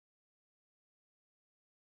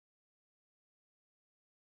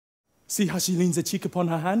See how she leans her cheek upon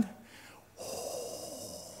her hand?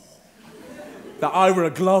 That I were a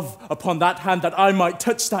glove upon that hand, that I might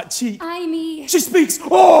touch that cheek. Ay me. She speaks.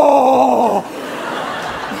 Oh!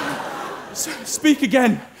 Speak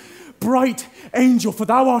again, bright angel, for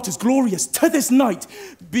thou art as glorious to this night,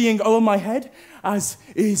 being o'er my head, as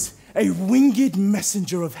is a winged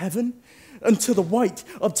messenger of heaven, unto the white,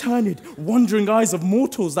 upturned, wondering eyes of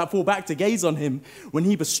mortals that fall back to gaze on him, when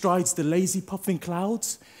he bestrides the lazy puffing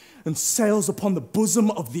clouds and sails upon the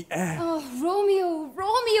bosom of the air. Oh, Romeo,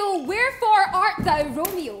 Romeo, wherefore art thou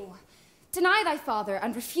Romeo? Deny thy father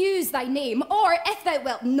and refuse thy name, or if thou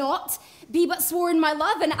wilt not, be but sworn my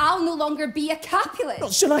love, and I'll no longer be a Capulet.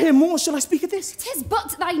 Oh, shall I hear more? Shall I speak of this? 'Tis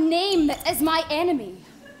but thy name that is my enemy.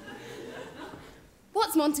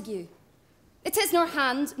 What's Montague? It is nor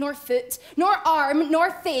hand, nor foot, nor arm,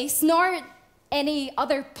 nor face, nor any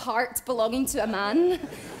other part belonging to a man.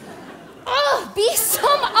 Oh, be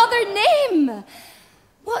some other name.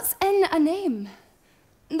 What's in a name?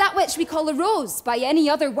 That which we call a rose by any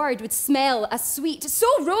other word would smell as sweet. So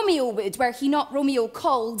Romeo would, were he not Romeo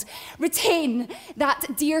called, retain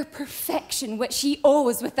that dear perfection which he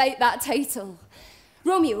owes without that title.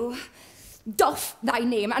 Romeo, doff thy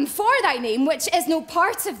name, and for thy name, which is no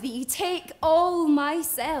part of thee, take all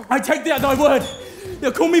myself. I take thee at thy word.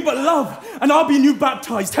 They'll call me but love, and I'll be new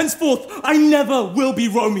baptized. Henceforth, I never will be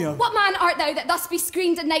Romeo. What man art thou that thus be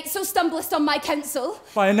screened at night, so stumblest on my counsel?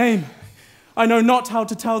 By a name. I know not how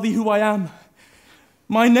to tell thee who I am.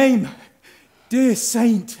 My name, dear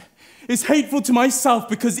saint, is hateful to myself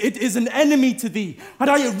because it is an enemy to thee. Had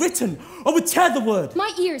I it written, I would tear the word.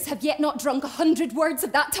 My ears have yet not drunk 100 words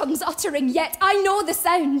of that tongue's uttering, yet I know the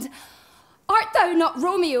sound. Art thou not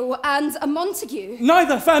Romeo and a Montague?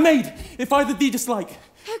 Neither, fair maid, if either thee dislike.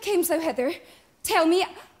 How camest thou hither? Tell me,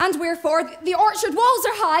 and wherefore? The orchard walls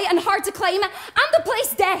are high and hard to climb, and the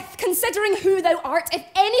place death, considering who thou art, if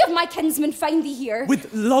any of my kinsmen find thee here.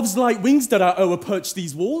 With love's light wings did I o'erperch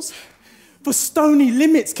these walls. For stony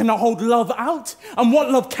limits cannot hold love out, and what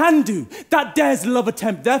love can do, that dares love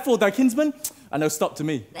attempt. Therefore, thy kinsmen are no stop to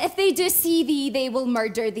me. If they do see thee, they will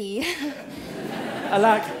murder thee.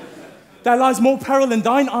 Alack, there lies more peril in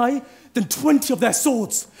thine eye than 20 of their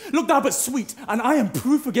swords. Look thou but sweet, and I am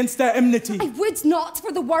proof against their enmity. I would not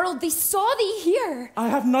for the world they saw thee here. I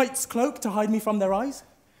have night's cloak to hide me from their eyes.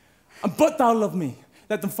 And but thou love me,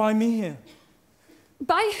 let them find me here.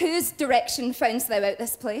 By whose direction foundst thou out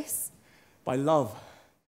this place? By love.